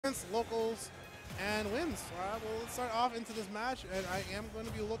tournaments, locals, and wins. Well, let's start off into this match, and I am going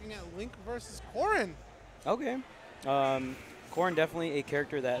to be looking at Link versus Corrin. Okay. Corrin definitely a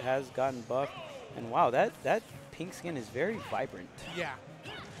character that has gotten buffed, and wow, that pink skin is very vibrant. Yeah.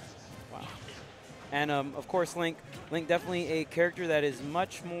 Wow. And of course, Link definitely a character that is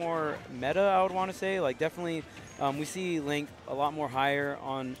much more meta, I would want to say. Like, definitely, we see Link a lot more higher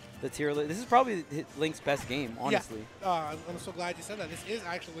on the tier list. This is probably Link's best game, honestly. Yeah. I'm so glad you said that. This is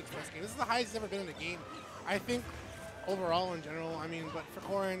actually Link's best game. This is the highest he's ever been in a game. I think overall in general, I mean, but for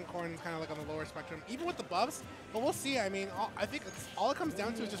Corrin's kind of like on the lower spectrum, even with the buffs. But we'll see. I mean, I think all it comes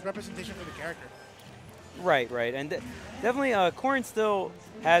down to is just representation for the character. Right, and definitely Corrin still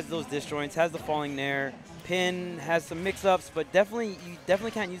has those disjoints, has the falling nair. Pin has some mix-ups, but you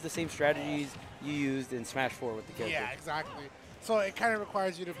definitely can't use the same strategies you used in Smash 4 with the character. Yeah, exactly. So it kind of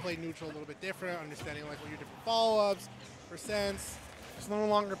requires you to play neutral a little bit different, understanding like what your different follow-ups, percents. It's no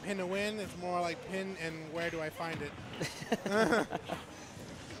longer pin to win. It's more like pin and where do I find it.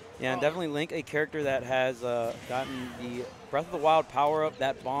 Yeah, and definitely Link, a character that has gotten the Breath of the Wild power-up,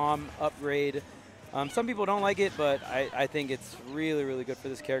 that bomb upgrade. Some people don't like it, but I think it's really, really good for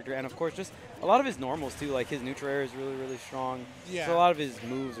this character. And, of course, just a lot of his normals, too. Like, his neutral air is really, really strong. Yeah. So a lot of his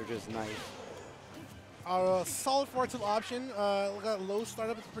moves are just nice. Solid forward tilt option. We got low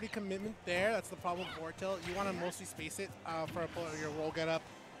startup. It's a pretty commitment there. That's the problem with forward tilt. You want to mostly space it for your roll get up,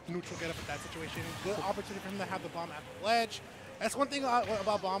 neutral get up in that situation. Good opportunity for him to have the bomb at the ledge. That's one thing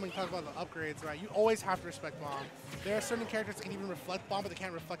about bomb when you talk about the upgrades, right? You always have to respect bomb. There are certain characters that can even reflect bomb, but they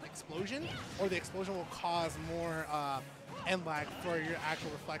can't reflect explosion, or the explosion will cause more end lag for your actual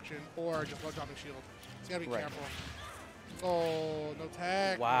reflection, or just low dropping shield. So you gotta be careful. Oh, no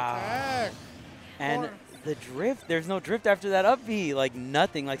tag. Wow. No tag. And the drift, there's no drift after that up B, like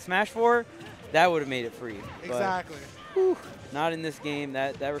nothing. Like Smash 4, that would have made it free. Exactly. But, whew, not in this game.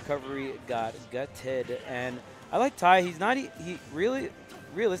 That recovery got gutted. And I like Ty. He's not. He really,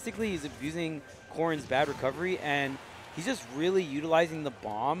 realistically, he's abusing Corrin's bad recovery, and he's just really utilizing the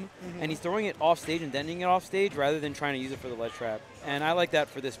bomb, and he's throwing it off stage and denting it off stage rather than trying to use it for the ledge trap. And I like that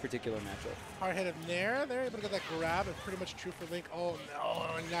for this particular matchup. Hard hit of Nair. They're able to get that grab. It's pretty much true for Link. Oh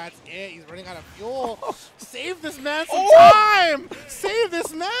no, and that's it. He's running out of fuel. Save this man some time. Save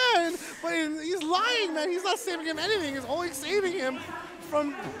this man. But he's lying, man. He's not saving him anything. He's only saving him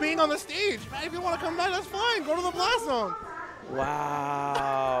from being on the stage. Man, if you want to come back, that's fine. Go to the blast zone.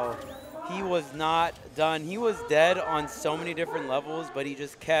 Wow. He was not done. He was dead on so many different levels, but he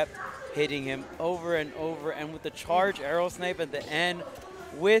just kept hitting him over and over. And with the charge arrow snipe at the end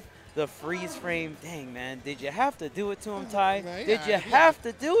with the freeze frame, dang, man, did you have to do it to him, Ty? Yeah, did you have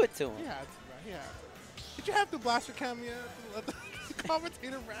to do it to him? Yeah. Did you have to blaster cam yet? Let the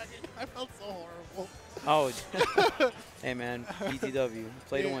commentator bragging. I felt so horrible. Oh, hey, man, BTW,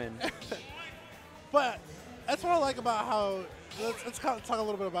 play to win. But that's what I like about how, let's talk a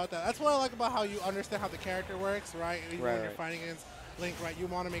little bit about that. That's what I like about how you understand how the character works, right? Even when you're fighting against Link, right? You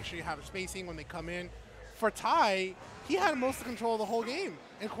want to make sure you have spacing when they come in. For Ty, he had most of the control of the whole game.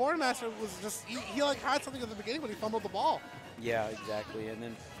 And Corrin Master was just, he like had something at the beginning, but he fumbled the ball. Yeah, exactly. And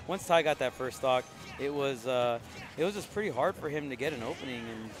then once Ty got that first stock, it was just pretty hard for him to get an opening,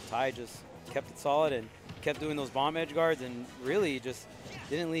 and Ty just kept it solid and kept doing those bomb edge guards and really just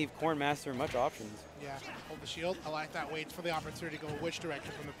didn't leave Corrin Master much options. Yeah, hold the shield. I like that. Waits for the opportunity to go which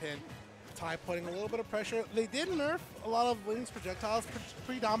direction from the pin. Ty putting a little bit of pressure. They did nerf a lot of Link's projectiles.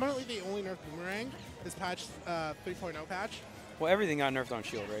 Predominantly, they only nerfed Boomerang, this patch, 3.0 patch. Well, everything got nerfed on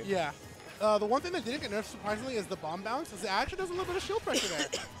shield, right? Yeah. The one thing that didn't get nerfed, surprisingly, is the bomb bounce. It actually does a little bit of shield pressure there.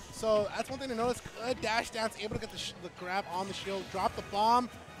 So that's one thing to notice. Good dash dance, able to get the grab on the shield. Drop the bomb.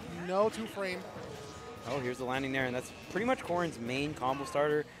 No two-frame. Oh, here's the landing there, and that's pretty much Corrin's main combo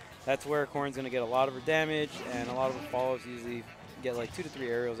starter. That's where Corrin's going to get a lot of her damage, and a lot of her follow-ups usually get like 2 to 3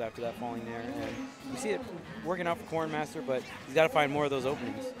 aerials after that falling there. And you see it working out for Corrin Master, but he's got to find more of those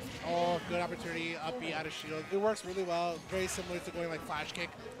openings. Oh, good opportunity, up B out of shield. It works really well, very similar to going like flash kick.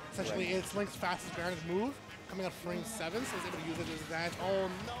 Essentially, it's Link's fastest grounded move, coming out frame 7, so he's able to use it to his advantage. Oh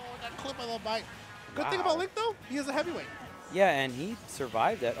no, that clip of the bite. Good thing about Link though, he is a heavyweight. Yeah, and he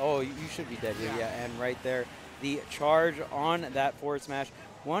survived that. Oh, you should be dead here. Yeah, and right there, the charge on that forward smash.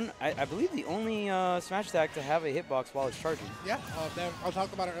 I believe the only smash attack to have a hitbox while it's charging. Yeah, I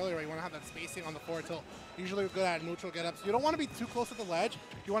talked about it earlier. You want to have that spacing on the forward tilt. Usually we're good at neutral get-ups. You don't want to be too close to the ledge.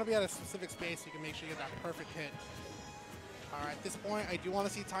 You want to be at a specific space so you can make sure you get that perfect hit. All right, at this point, I do want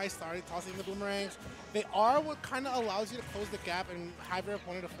to see Ty started tossing the boomerangs. They are what kind of allows you to close the gap and have your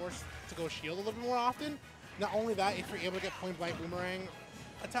opponent forced to go shield a little bit more often. Not only that, if you're able to get point-blank boomerang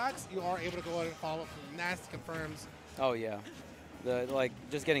attacks, you are able to go ahead and follow up with nasty confirms. Oh, yeah. Like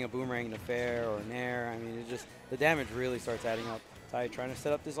just getting a boomerang in the fair or an air. I mean, it just the damage really starts adding up. Tai trying to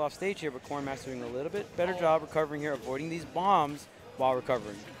set up this off stage here, but Corrin Master doing a little bit better job recovering here, avoiding these bombs while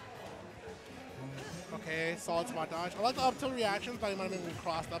recovering. Okay, solid spot dodge. I like the up tilt reactions, but he might have been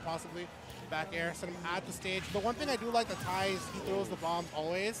crossed up possibly. Back air, send him at the stage. The one thing I do like that Tai is he throws the bombs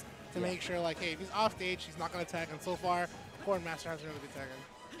always to make sure, like, hey, if he's off stage, he's not going to tech. And so far, Corrin Master hasn't really been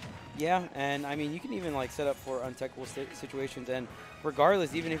teching. Yeah, and I mean, you can even like set up for untechable situations, and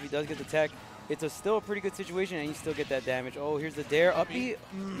regardless, even if he does get the tech, it's still a pretty good situation, and you still get that damage. Oh, here's the dare up B.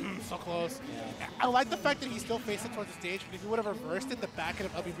 So close. Yeah. I like the fact that he still faced it towards the stage, but if he would have reversed it, the back end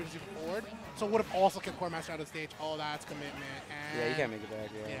of up B brings you forward, so it would have also kept Corrin Master out of the stage. Oh, that's commitment. And Yeah, you can't make it back.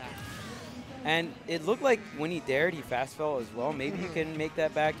 Yeah. yeah. And it looked like when he dared, he fast fell as well. Maybe you can make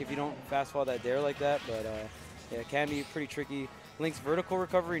that back if you don't fast fall that dare like that, but yeah, it can be pretty tricky. Link's vertical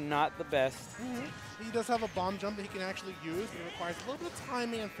recovery, not the best. He does have a bomb jump that he can actually use, but it requires a little bit of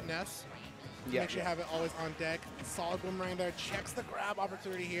timing and finesse. Yeah. Make sure you have it always on deck. Solid boomerang there. Checks the grab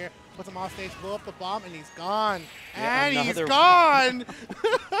opportunity here. Puts him off stage, blow up the bomb, and he's gone. Yeah, and he's gone!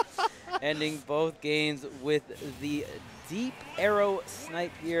 Ending both games with the deep arrow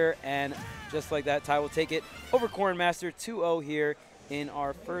snipe here, and just like that, Tai will take it over Corrin Master 2-0 here in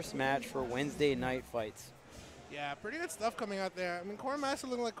our first match for Wednesday night fights. Yeah, pretty good stuff coming out there. I mean, Corrin Master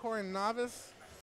looking like Corrin Novice.